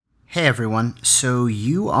Hey everyone, so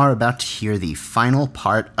you are about to hear the final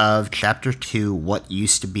part of Chapter 2, What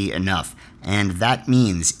Used to Be Enough, and that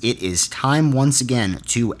means it is time once again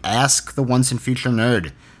to Ask the Once and Future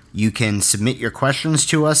Nerd. You can submit your questions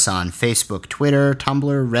to us on Facebook, Twitter,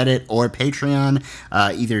 Tumblr, Reddit, or Patreon.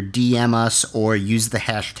 Either DM us or use the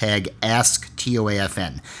hashtag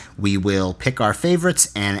AskTOAFN. We will pick our favorites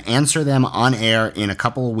and answer them on air in a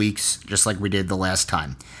couple of weeks, just like we did the last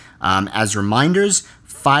time. As reminders,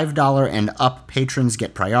 $5 and up patrons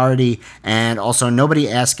get priority, and also nobody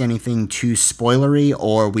ask anything too spoilery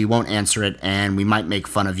or we won't answer it and we might make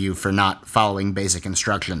fun of you for not following basic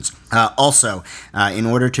instructions. Also, in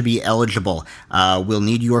order to be eligible, we'll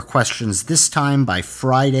need your questions this time by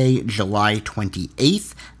Friday, July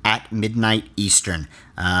 28th at midnight Eastern.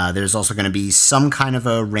 There's also going to be some kind of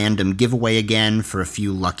a random giveaway again for a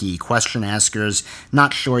few lucky question askers.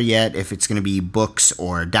 Not sure yet if it's going to be books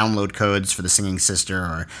or download codes for the Singing Sister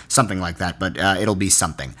or something like that, but it'll be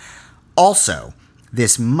something. Also,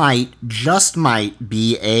 this just might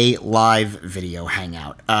be a live video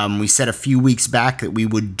hangout. We said a few weeks back that we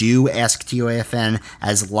would do Ask TOAFN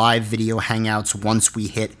as live video hangouts once we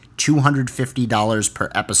hit $250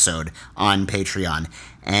 per episode on Patreon.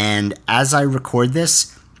 And as I record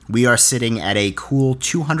this, we are sitting at a cool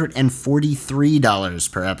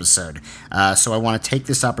 $243 per episode. So I want to take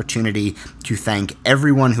this opportunity to thank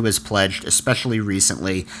everyone who has pledged, especially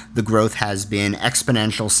recently. The growth has been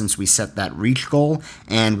exponential since we set that reach goal,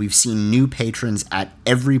 and we've seen new patrons at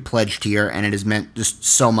every pledge tier, and it has meant just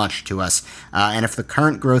so much to us. And if the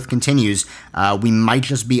current growth continues, we might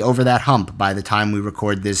just be over that hump by the time we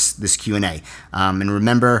record this Q&A. And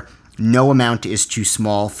remember, no amount is too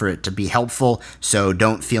small for it to be helpful, so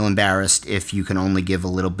don't feel embarrassed if you can only give a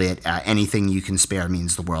little bit. Anything you can spare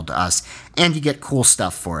means the world to us, and you get cool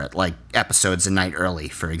stuff for it, like episodes a night early,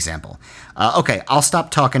 for example. Okay, I'll stop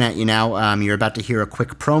talking at you now. You're about to hear a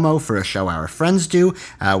quick promo for a show our friends do.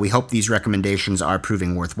 We hope these recommendations are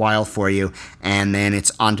proving worthwhile for you, and then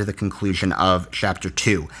it's on to the conclusion of Chapter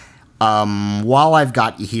 2. While I've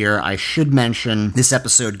got you here, I should mention this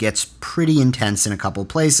episode gets pretty intense in a couple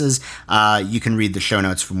places. You can read the show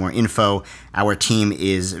notes for more info. Our team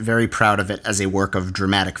is very proud of it as a work of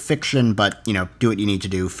dramatic fiction, but, do what you need to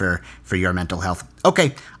do for your mental health.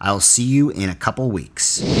 Okay, I'll see you in a couple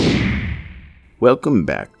weeks. Welcome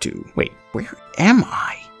back to... Wait, where am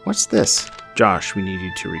I? What's this? Josh, we need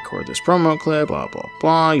you to record this promo clip, blah, blah,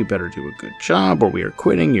 blah. You better do a good job or we are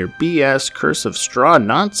quitting your BS Curse of Straw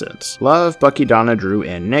nonsense. Love, Bucky, Donna, Drew,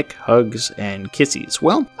 and Nick. Hugs and kissies.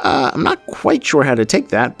 Well, I'm not quite sure how to take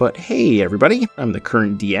that, but hey, everybody. I'm the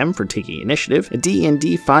current DM for Taking Initiative, a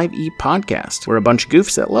D&D 5e podcast. We're a bunch of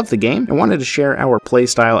goofs that love the game and wanted to share our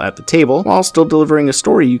playstyle at the table while still delivering a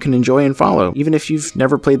story you can enjoy and follow, even if you've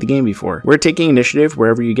never played the game before. We're Taking Initiative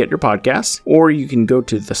wherever you get your podcasts, or you can go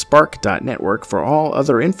to thespark.network for all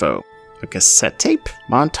other info. A cassette tape?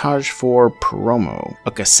 Montage for promo.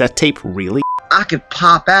 A cassette tape, really? I could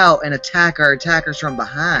pop out and attack our attackers from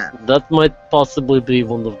behind. That might possibly be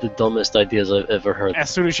one of the dumbest ideas I've ever heard. As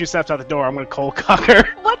soon as she steps out the door, I'm gonna cold cock her.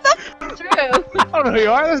 What the f***, Drew? I don't know who you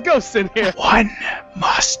are. There's ghosts in here. One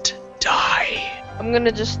must die. I'm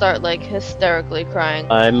gonna just start, hysterically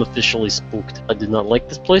crying. I'm officially spooked. I do not like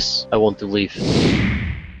this place. I want to leave.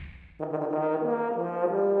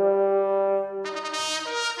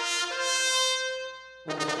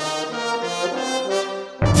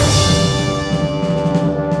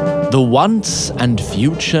 The Once and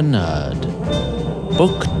Future Nerd.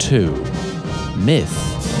 Book 2.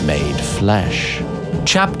 Myth Made Flesh.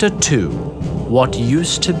 Chapter 2. What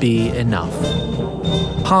Used to Be Enough.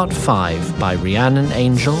 Part 5 by Rhiannon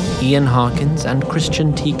Angel, Ian Harkins, and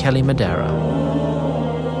Christian T. Kelly Madera.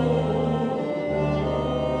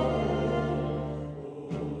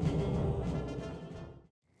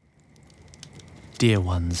 Dear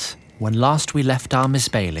ones, when last we left our Miss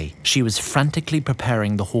Bailey, she was frantically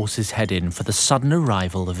preparing the horse's head in for the sudden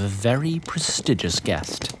arrival of a very prestigious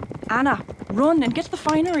guest. Anna, run and get to the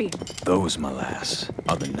finery. Those, my lass,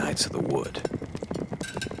 are the Knights of the Wood.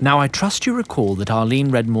 Now, I trust you recall that Arlene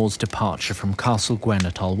Redmore's departure from Castle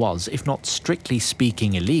Gwennatal was, if not strictly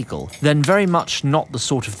speaking illegal, then very much not the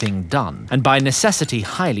sort of thing done, and by necessity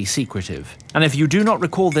highly secretive. And if you do not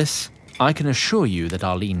recall this, I can assure you that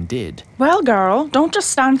Arlene did. Well, girl, don't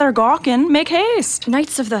just stand there gawking. Make haste.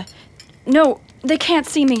 Knights of the... No, they can't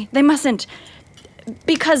see me. They mustn't.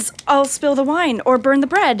 Because I'll spill the wine or burn the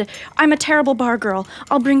bread. I'm a terrible bar girl.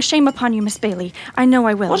 I'll bring shame upon you, Miss Bailey. I know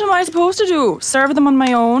I will. What am I supposed to do? Serve them on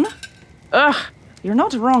my own? Ugh, you're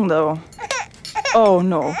not wrong, though. Oh,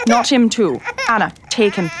 no, not him, too. Anna,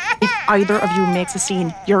 take him. If either of you makes a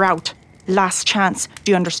scene, you're out. last chance.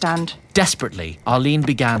 Do you understand? Desperately, Arlene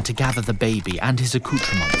began to gather the baby and his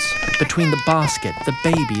accoutrements. Between the basket, the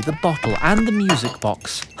baby, the bottle, and the music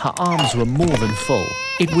box, her arms were more than full.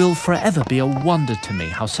 It will forever be a wonder to me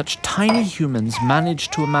how such tiny humans manage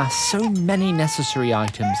to amass so many necessary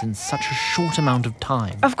items in such a short amount of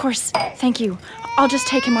time. Of course, thank you. I'll just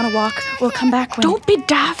take him on a walk. We'll come back when... Don't be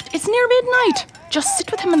daft. It's near midnight. Just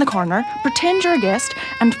sit with him in the corner, pretend you're a guest,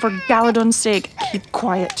 and for Galadon's sake, keep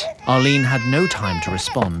quiet. Arlene had no time to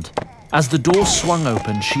respond. As the door swung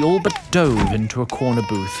open, she all but dove into a corner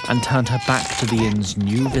booth and turned her back to the inn's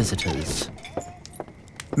new visitors.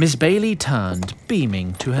 Miss Bailey turned,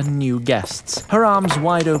 beaming, to her new guests, her arms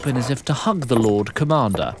wide open as if to hug the Lord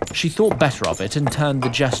Commander. She thought better of it and turned the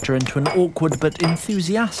gesture into an awkward but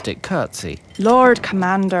enthusiastic curtsy. Lord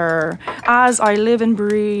Commander, as I live and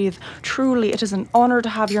breathe, truly it is an honour to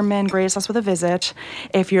have your men grace us with a visit.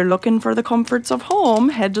 If you're looking for the comforts of home,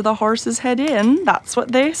 head to the Horse's Head Inn. That's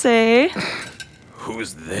what they say.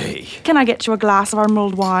 Who's they? Can I get you a glass of our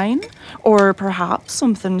mulled wine? Or perhaps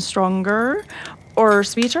something stronger? Or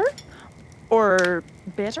sweeter? Or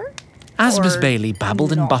bitter? As Miss Or Bailey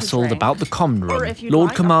babbled and not bustled drink? about the common Or room, if you'd Lord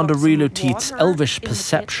like, Commander I've got some Relotit's water elvish in the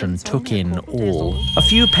perception kitchen, took so in I'll put all. this A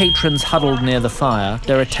few patrons huddled near the fire,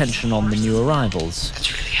 their attention on the new arrivals.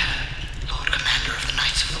 That's really her, Lord Commander of the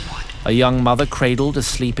Knights of the Wood. A young mother cradled a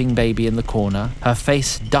sleeping baby in the corner, her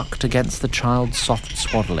face ducked against the child's soft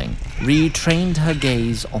swaddling. Retrained her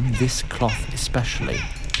gaze on this cloth especially.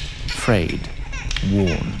 Frayed,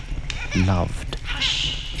 worn, loved.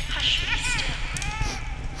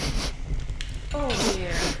 Oh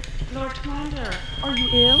dear. Lord Commander, are you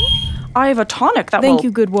ill? I have a tonic that Thank will...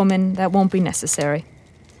 you, good woman. That won't be necessary.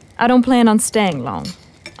 I don't plan on staying long.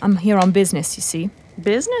 I'm here on business, you see.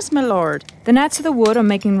 Business, my lord. The Knights of the Wood are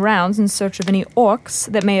making rounds in search of any orcs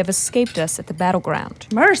that may have escaped us at the battleground.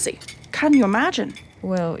 Mercy. Can you imagine?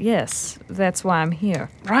 Well, yes. That's why I'm here.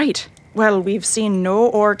 Right. Well, we've seen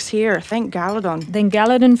no orcs here, thank Galadon. Thank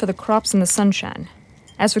Galadon for the crops and the sunshine.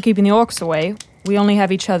 As for keeping the orcs away, we only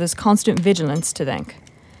have each other's constant vigilance to thank.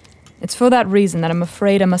 It's for that reason that I'm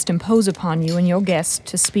afraid I must impose upon you and your guest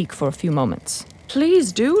to speak for a few moments.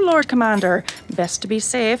 Please do, Lord Commander. Best to be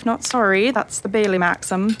safe, not sorry. That's the Bailey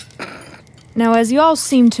maxim. Now, as you all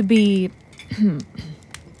seem to be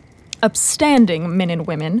upstanding men and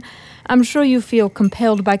women, I'm sure you feel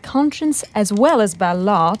compelled by conscience as well as by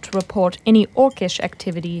law to report any orcish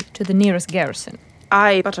activity to the nearest garrison.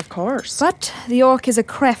 Aye, but of course. But the orc is a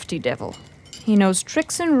crafty devil. He knows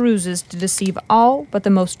tricks and ruses to deceive all but the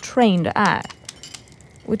most trained eye.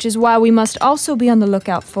 Which is why we must also be on the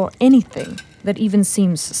lookout for anything that even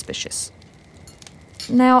seems suspicious.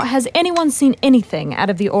 Now, has anyone seen anything out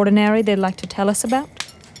of the ordinary they'd like to tell us about?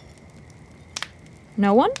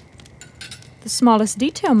 No one? The smallest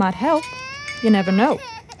detail might help. You never know.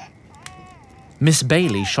 Miss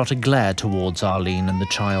Bailey shot a glare towards Arlene and the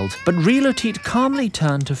child, but Relotit calmly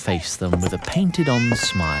turned to face them with a painted-on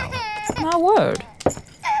smile. My word.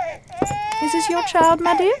 Is this your child,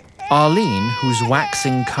 my dear? Arlene, whose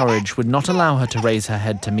waxing courage would not allow her to raise her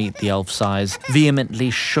head to meet the elf's eyes, vehemently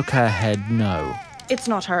shook her head no. It's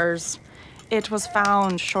not hers. It was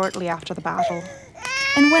found shortly after the battle.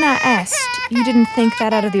 And when I asked, you didn't think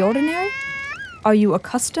that out of the ordinary? Are you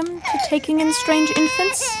accustomed to taking in strange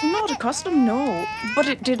infants? Not accustomed, no. But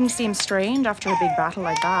it didn't seem strange after a big battle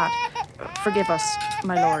like that. Forgive us,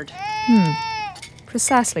 my lord.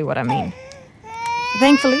 Precisely what I mean.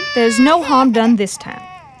 Thankfully, there's no harm done this time.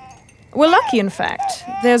 We're lucky, in fact.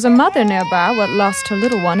 There's a mother nearby what lost her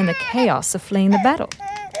little one in the chaos of fleeing the battle.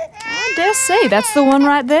 I dare say that's the one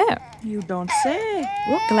right there. You don't say.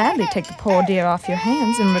 We'll gladly take the poor dear off your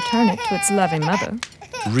hands and return it to its loving mother.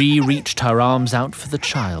 Ree reached her arms out for the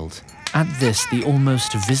child. At this, the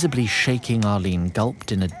almost visibly shaking Arlene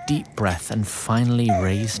gulped in a deep breath and finally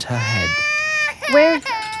raised her head.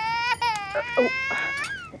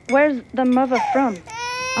 Where's the mother from?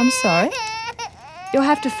 I'm sorry. You'll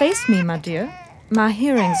have to face me, my dear. My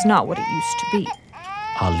hearing's not what it used to be.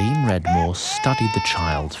 Arlene Redmore studied the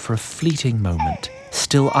child for a fleeting moment,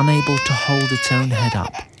 still unable to hold its own head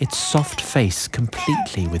up, its soft face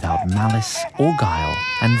completely without malice or guile,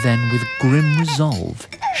 and then with grim resolve,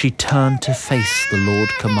 she turned to face the Lord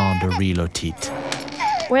Commander Relotit.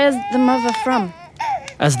 Where's the mother from?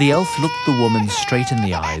 As the elf looked the woman straight in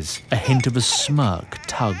the eyes, a hint of a smirk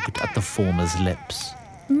tugged at the former's lips.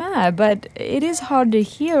 My, but it is hard to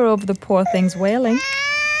hear over the poor thing's wailing.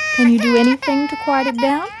 Can you do anything to quiet it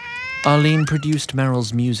down? Arlene produced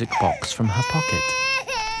Meryl's music box from her pocket.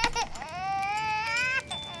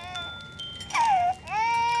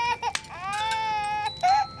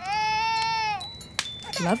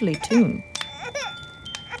 lovely tune.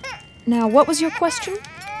 Now, what was your question?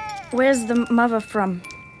 Where's the mother from?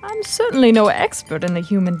 I'm certainly no expert in the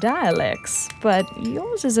human dialects, but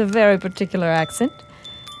yours is a very particular accent.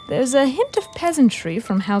 There's a hint of peasantry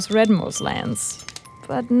from House Redmore's lands.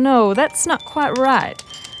 But no, that's not quite right.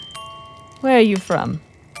 Where are you from?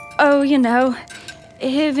 Oh, you know,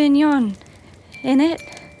 Hivignon, innit?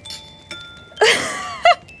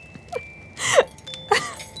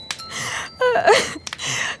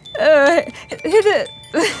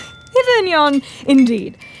 Hivignon,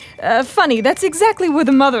 indeed. Funny, that's exactly where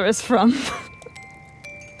the mother is from.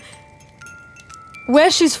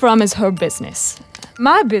 Where she's from is her business.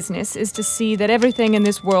 My business is to see that everything in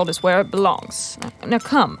this world is where it belongs. Now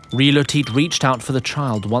come. Relotiet reached out for the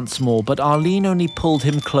child once more, but Arline only pulled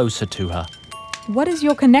him closer to her. What is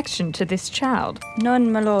your connection to this child?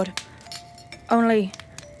 None, my lord. Only,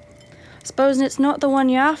 supposing it's not the one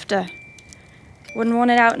you're after. Wouldn't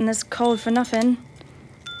want it out in this cold for nothing.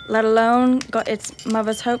 Let alone got its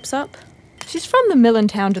mother's hopes up. She's from the mill in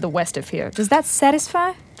town to the west of here. Does that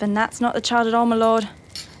satisfy? Then that's not the child at all, my lord.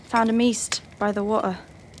 Found him east, by the water.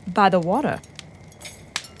 By the water?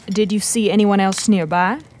 Did you see anyone else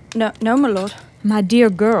nearby? No, my lord. My dear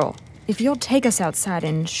girl, if you'll take us outside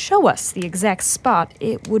and show us the exact spot,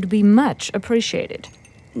 it would be much appreciated.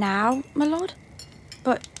 Now, my lord?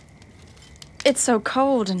 But it's so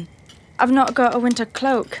cold and I've not got a winter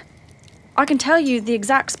cloak. I can tell you the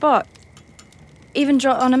exact spot. Even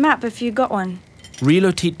draw it on a map if you got one.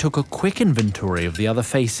 Relotiet took a quick inventory of the other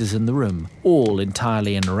faces in the room, all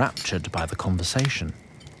entirely enraptured by the conversation.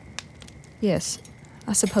 Yes,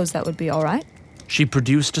 I suppose that would be all right. She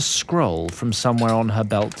produced a scroll from somewhere on her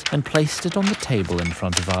belt and placed it on the table in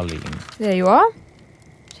front of Arline. There you are.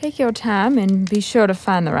 Take your time and be sure to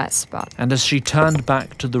find the right spot. And as she turned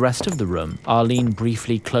back to the rest of the room, Arline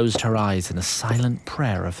briefly closed her eyes in a silent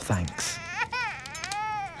prayer of thanks.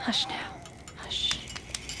 Hush now. Hush.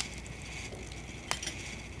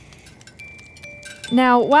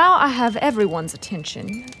 Now, while I have everyone's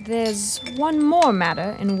attention, there's one more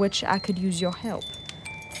matter in which I could use your help.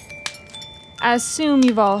 I assume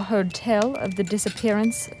you've all heard tell of the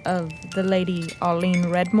disappearance of the Lady Arline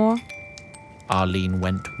Redmore? Arline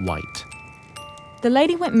went white. The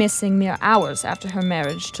lady went missing mere hours after her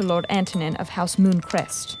marriage to Lord Antonin of House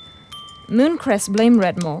Mooncrest. Mooncrest blamed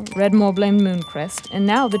Redmore, Redmore blamed Mooncrest, and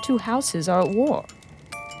now the two houses are at war.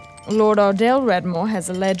 Lord Ardell Redmore has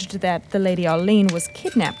alleged that the Lady Arline was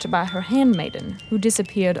kidnapped by her handmaiden, who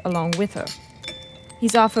disappeared along with her.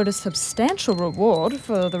 He's offered a substantial reward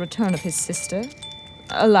for the return of his sister,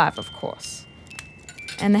 alive, of course,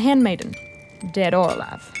 and the handmaiden, dead or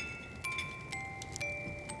alive.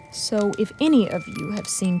 So if any of you have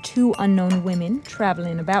seen two unknown women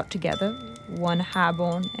traveling about together, one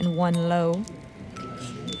highborn and one low.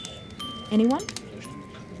 Anyone?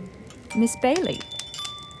 Miss Bailey,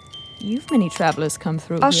 you've many travelers come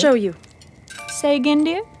through I'll here. show you. Say again,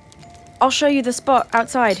 dear? I'll show you the spot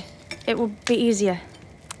outside. It will be easier.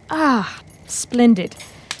 Ah, splendid.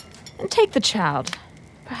 And take the child.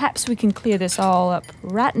 Perhaps we can clear this all up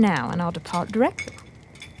right now and I'll depart directly.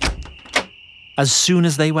 As soon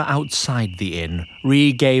as they were outside the inn,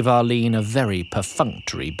 Ree gave Arline a very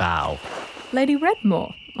perfunctory bow. Lady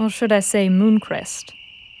Redmore, or should I say Mooncrest?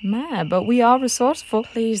 My, but we are resourceful.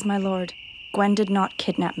 Please, my lord. Gwen did not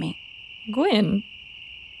kidnap me. Gwen?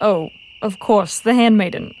 Oh, of course, the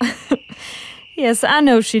handmaiden. Yes, I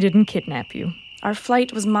know she didn't kidnap you. Our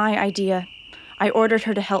flight was my idea. I ordered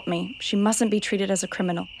her to help me. She mustn't be treated as a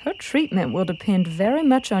criminal. Her treatment will depend very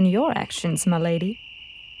much on your actions, my lady.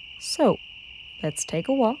 So, let's take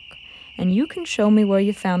a walk, and you can show me where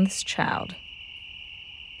you found this child.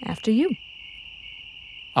 After you.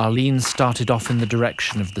 Arline started off in the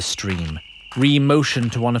direction of the stream. Ree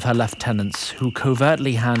motioned to one of her lieutenants, who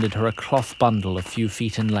covertly handed her a cloth bundle a few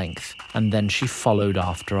feet in length, and then she followed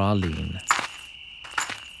after Arline.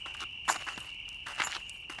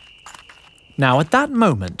 Now, at that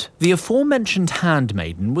moment, the aforementioned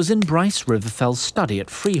handmaiden was in Bryce Riverfell's study at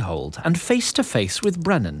Freehold and face-to-face with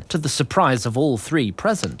Brennan, to the surprise of all three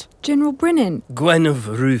present. General Brennan. Gwen of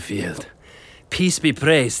Ruefield. Peace be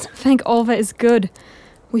praised. Thank Olva is good.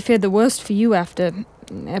 We feared the worst for you after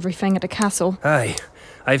everything at the castle. Aye,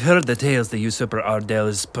 I've heard the tales the usurper Ardell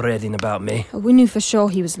is spreading about me. We knew for sure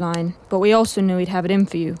he was lying, but we also knew he'd have it in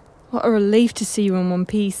for you. What a relief to see you in one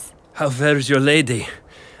piece. How fares your lady?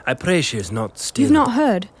 I pray she is not still. You've not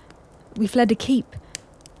heard? We fled to Keep.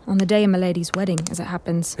 On the day of my lady's wedding, as it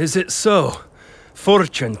happens. Is it so?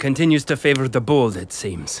 Fortune continues to favour the bold, it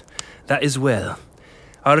seems. That is well.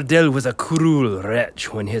 Ardell was a cruel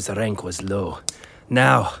wretch when his rank was low.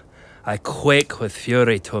 Now, I quake with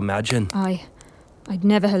fury to imagine. I'd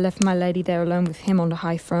never have left my lady there alone with him on the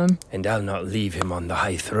high throne. And I'll not leave him on the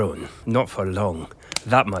high throne. Not for long.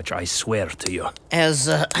 That much I swear to you. As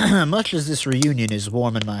much as this reunion is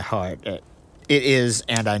warm in my heart, it is,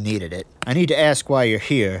 and I needed it. I need to ask why you're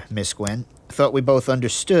here, Miss Gwen. I thought we both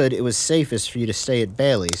understood it was safest for you to stay at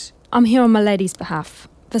Bailey's. I'm here on my lady's behalf.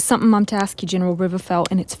 There's something I'm to ask you, General Riverfell,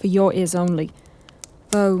 and it's for your ears only.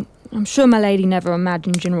 Though, I'm sure my lady never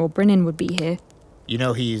imagined General Brennan would be here. You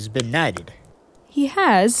know he's been knighted. He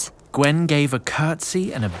has? Gwen gave a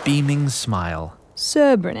curtsy and a beaming smile.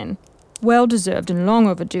 Sir Brennan. Well-deserved and long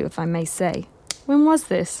overdue, if I may say. When was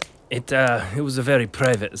this? It was a very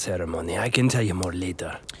private ceremony. I can tell you more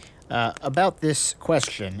later. About this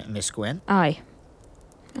question, Miss Gwen. Aye.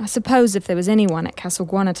 I suppose if there was anyone at Castle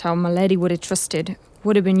Guanatal my lady would have trusted,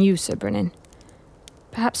 would have been you, Sir Brennan.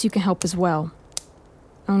 Perhaps you can help as well.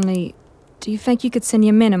 Only, do you think you could send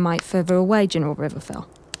your men a mite further away, General Riverfell?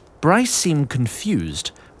 Bryce seemed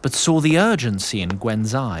confused, but saw the urgency in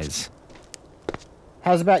Gwen's eyes.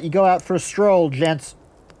 How's about you go out for a stroll, gents?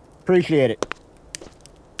 Appreciate it.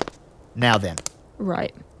 Now then.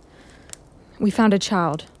 Right. We found a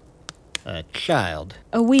child. A child?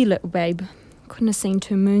 A wee little babe. Couldn't have seen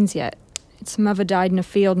 2 moons yet. Its mother died in a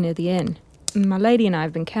field near the inn. My lady and I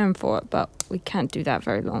have been caring for it, but we can't do that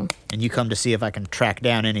very long. And you come to see if I can track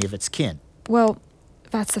down any of its kin? Well,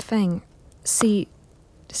 that's the thing. See,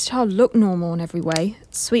 this child looked normal in every way.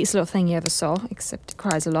 Sweetest little thing you ever saw, except it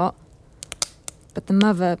cries a lot. But the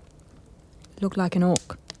mother looked like an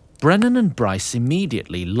orc. Brennan and Bryce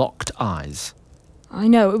immediately locked eyes. I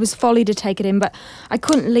know, it was folly to take it in, but I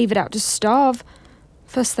couldn't leave it out to starve.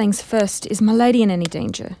 First things first, is my lady in any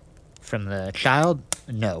danger? From the child?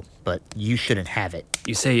 No, but you shouldn't have it.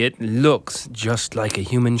 You say it looks just like a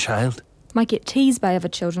human child? Might get teased by other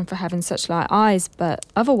children for having such light eyes, but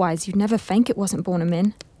otherwise you'd never think it wasn't born a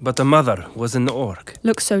min. But the mother was an orc.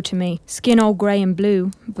 Looks so to me. Skin all grey and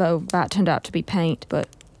blue, though that turned out to be paint. But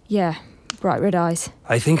yeah, bright red eyes.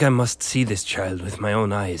 I think I must see this child with my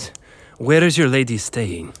own eyes. Where is your lady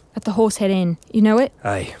staying? At the Horsehead Inn. You know it?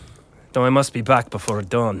 Aye. Though I must be back before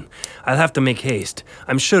dawn. I'll have to make haste.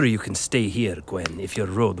 I'm sure you can stay here, Gwen, if you're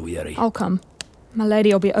road-weary. I'll come. My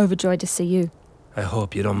lady'll be overjoyed to see you. I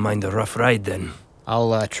hope you don't mind a rough ride, then.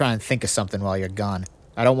 I'll try and think of something while you're gone.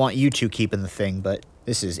 I don't want you two keeping the thing, but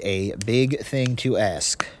this is a big thing to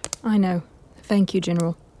ask. I know. Thank you,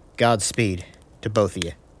 General. Godspeed to both of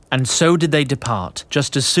you. And so did they depart,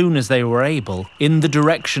 just as soon as they were able, in the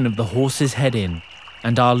direction of the Horse's Head Inn,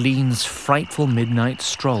 and Arlene's frightful midnight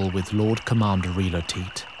stroll with Lord Commander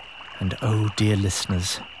Relotiet. And oh, dear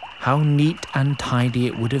listeners, how neat and tidy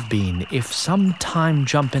it would have been if some time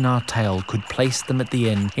jump in our tale could place them at the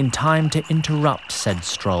inn in time to interrupt said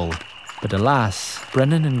stroll. But alas,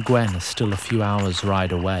 Brennan and Gwen are still a few hours'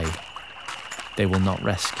 ride away. They will not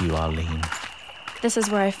rescue Arlene. This is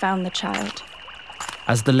where I found the child.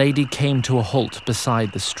 As the lady came to a halt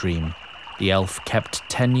beside the stream, the elf kept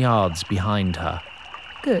 10 yards behind her.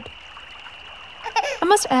 Good. I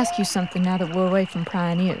must ask you something now that we're away from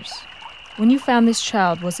prying ears. When you found this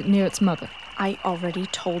child, was it near its mother? I already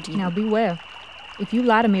told you. Now beware. If you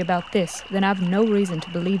lie to me about this, then I've no reason to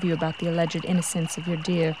believe you about the alleged innocence of your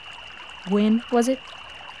dear... Gwen, was it?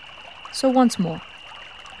 So once more,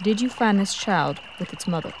 did you find this child with its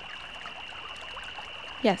mother?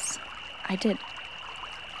 Yes, I did.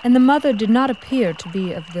 And the mother did not appear to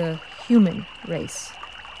be of the human race,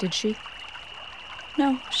 did she?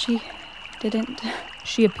 No, she didn't.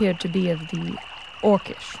 She appeared to be of the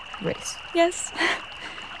orcish race. Yes.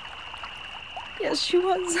 Yes, she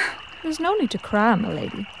was. There's no need to cry, my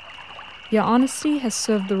lady. Your honesty has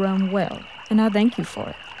served the realm well, and I thank you for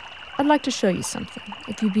it. I'd like to show you something,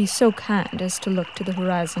 if you'd be so kind as to look to the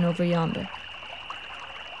horizon over yonder.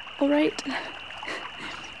 All right.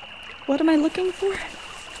 What am I looking for?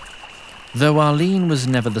 Though Arlene was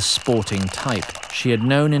never the sporting type, she had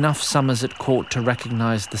known enough summers at court to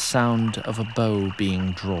recognize the sound of a bow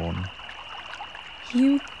being drawn.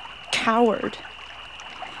 You coward.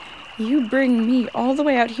 You bring me all the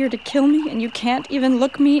way out here to kill me, and you can't even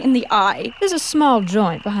look me in the eye. There's a small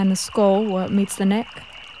joint behind the skull where it meets the neck.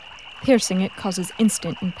 Piercing it causes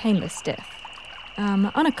instant and painless death. I'm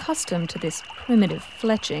unaccustomed to this primitive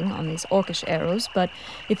fletching on these orcish arrows, but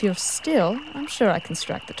if you're still, I'm sure I can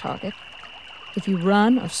strike the target. If you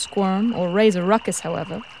run or squirm or raise a ruckus,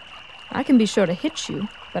 however, I can be sure to hit you,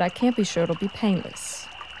 but I can't be sure it'll be painless.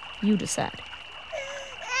 You decide.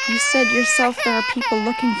 You said yourself there are people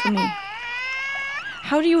looking for me.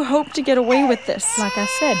 How do you hope to get away with this? Like I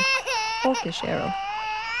said, orcish arrow.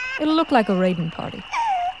 It'll look like a raiding party.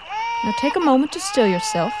 Now take a moment to still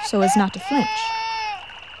yourself so as not to flinch.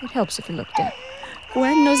 It helps if you look down.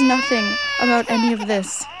 Gwen knows nothing about any of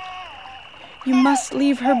this. You must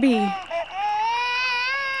leave her be.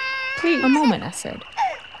 Please. A moment, I said.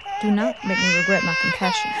 Do not make me regret my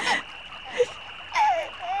compassion.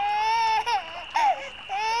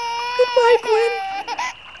 Goodbye, Gwen.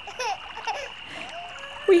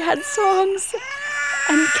 We had songs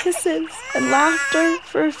and kisses and laughter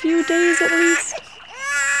for a few days at least.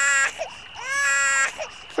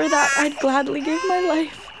 For that, I'd gladly give my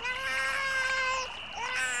life.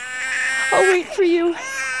 I'll wait for you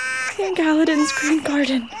in Galadin's green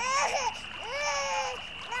garden.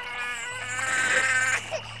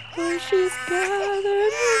 For she's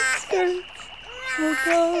gathered her skirts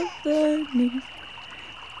above the knee,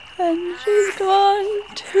 and she's gone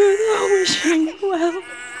to the wishing well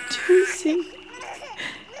to see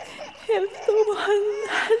if the one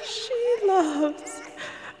that she loves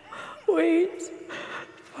waits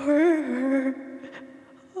for her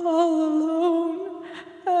all alone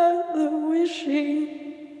at the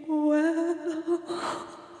wishing well.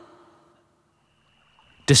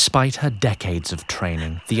 Despite her decades of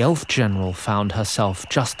training, the elf general found herself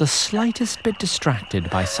just the slightest bit distracted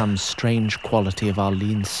by some strange quality of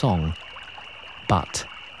Arlene's song. But,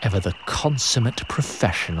 ever the consummate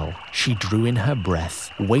professional, she drew in her breath,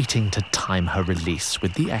 waiting to time her release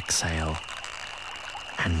with the exhale.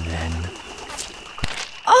 And then...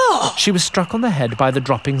 she was struck on the head by the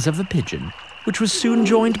droppings of a pigeon, which was soon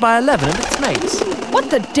joined by 11 of its mates. What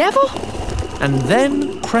the devil? And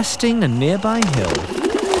then, cresting a nearby hill,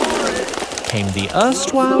 came the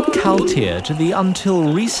erstwhile Kaltir to the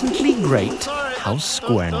until recently great House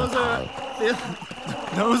Gwenthal.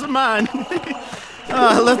 Those are mine.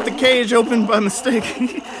 I left the cage open by mistake.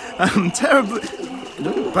 I'm terribly...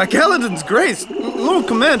 By Kaladin's grace, Lord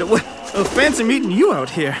Commander, fancy meeting you out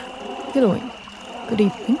here. Gilwain, good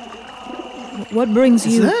evening. What brings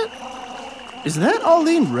you... Is that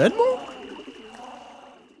Arlene Redmore?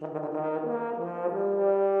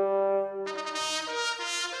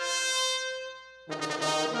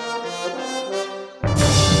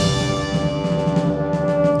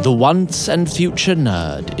 The Once and Future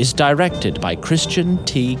Nerd is directed by Christian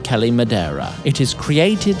T. Kelly Madera. It is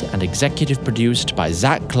created and executive produced by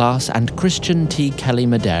Zach Glass and Christian T. Kelly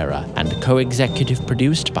Madera, and co-executive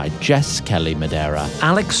produced by Jess Kelly Madera.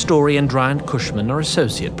 Alex Story and Ryan Cushman are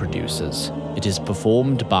associate producers. It is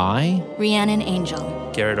performed by Rhiannon Angel,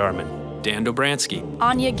 Garrett Arman, Dan Dobransky,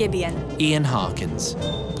 Anya Gibeon, Ian Harkins,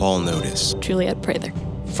 Paul Notice, Juliet Prather,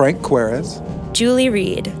 Frank Quarez, Julie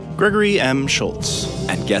Reed, Gregory M. Schultz,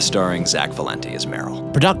 and guest starring Zach Valenti as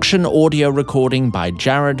Meryl. Production audio recording by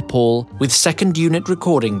Jared Paul, with second unit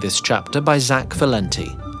recording this chapter by Zach Valenti.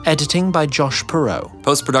 Editing by Josh Perot.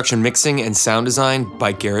 Post-production mixing and sound design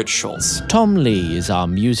by Garrett Schultz. Tom Lee is our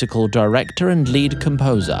musical director and lead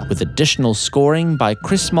composer, with additional scoring by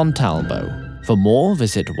Chris Montalvo. For more,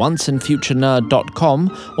 visit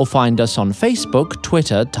onceandfuturenerd.com or find us on Facebook,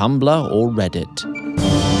 Twitter, Tumblr, or Reddit.